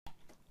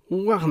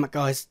Welcome back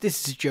guys,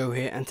 this is Joe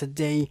here, and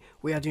today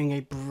we are doing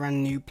a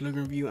brand new plugin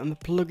review, and the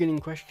plugin in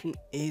question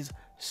is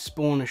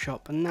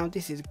Spawnershop. And now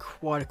this is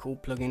quite a cool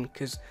plugin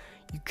because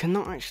you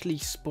cannot actually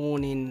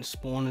spawn in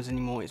spawners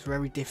anymore. It's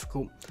very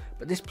difficult,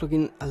 but this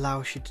plugin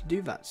allows you to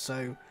do that.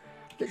 So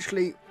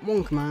literally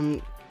one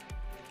command,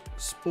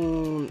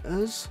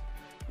 spawners,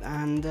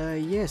 and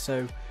yeah,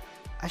 so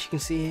as you can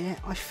see here,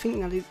 I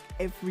think that is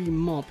every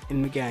mob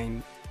in the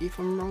game. If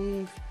I'm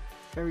wrong,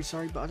 very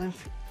sorry, but I don't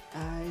think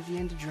is the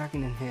Ender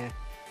Dragon in here?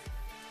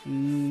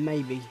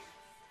 Maybe.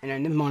 Anyway,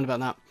 never mind about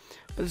that.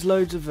 But there's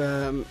loads of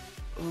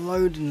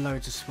loads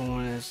of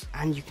spawners,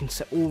 and you can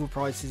set all the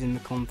prices in the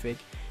config.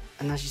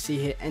 And as you see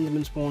here,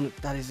 Enderman spawn,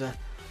 that is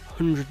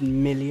 100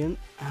 million,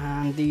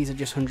 and these are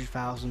just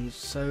 100,000.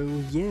 So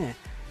yeah.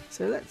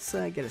 So let's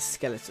get a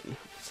skeleton.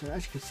 So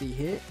as you can see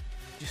here,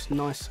 just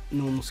nice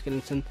normal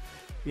skeleton.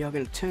 We are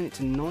going to turn it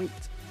to night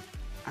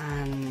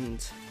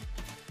and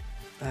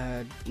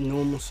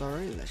normal,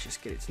 sorry, let's just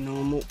get it to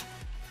normal.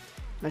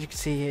 As you can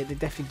see here, they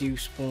definitely do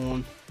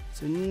spawn,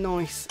 so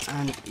nice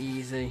and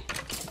easy.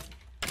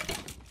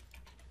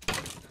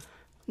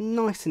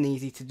 Nice and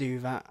easy to do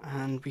that,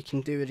 and we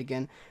can do it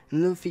again.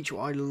 Another feature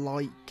I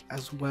like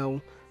as well,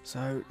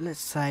 so let's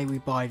say we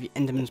buy the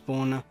Enderman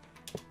spawner,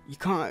 you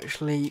can't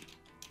actually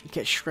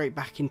get straight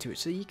back into it,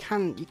 so you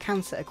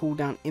can set a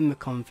cooldown in the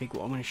config,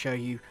 what I'm going to show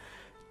you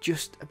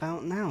just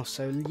about now.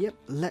 So yep,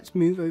 let's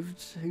move over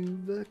to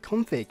the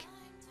config.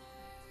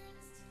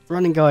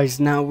 Running guys,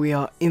 now we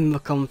are in the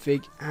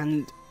config,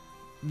 and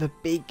the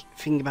big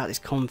thing about this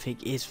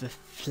config is the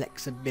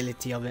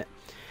flexibility of it.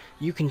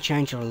 You can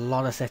change a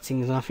lot of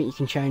settings, and I think you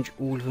can change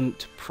all of them,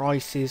 to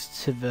prices,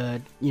 to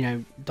the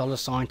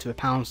 $sign, to the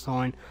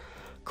 £,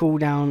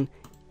 cooldown,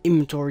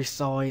 inventory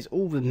size,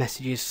 all the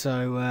messages.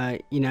 So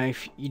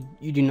if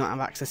you do not have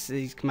access to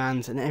these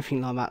commands and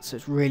everything like that, so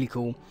it's really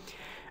cool.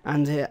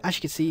 And as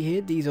you can see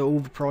here, these are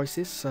all the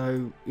prices.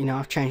 So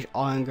I've changed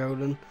iron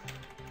golden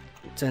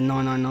to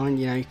 999.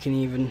 You can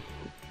even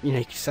you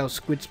can sell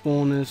squid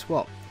spawners,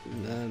 what,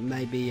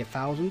 maybe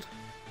 1,000,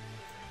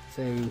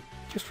 so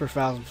just for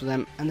 1,000 for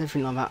them and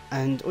everything like that.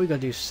 And all you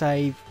gotta do is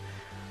save.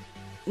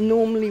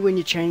 Normally when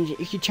you change it,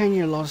 if you're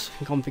changing a lot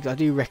of configs, I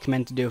do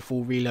recommend to do a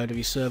full reload of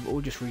your server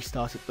or just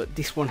restart it, but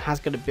this one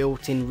has got a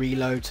built-in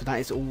reload, so that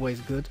is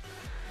always good.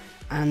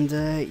 And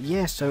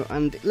yeah, so,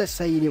 and let's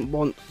say you didn't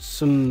want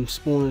some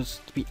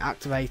spawners to be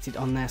activated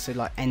on there, so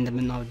like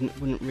Enderman I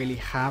wouldn't really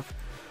have,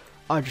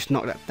 I just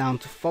knocked that down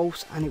to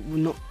false, and it will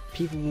not,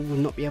 people will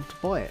not be able to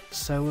buy it.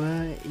 So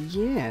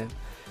yeah,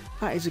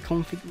 that is a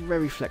config,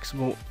 very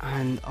flexible,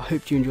 and I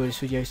hope you enjoyed this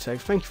video. So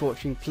thank you for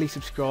watching. Please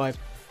subscribe,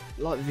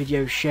 like the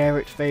video, share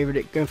it, favourite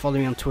it, go and follow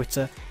me on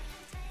Twitter,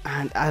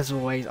 and as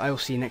always, I will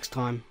see you next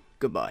time.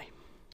 Goodbye.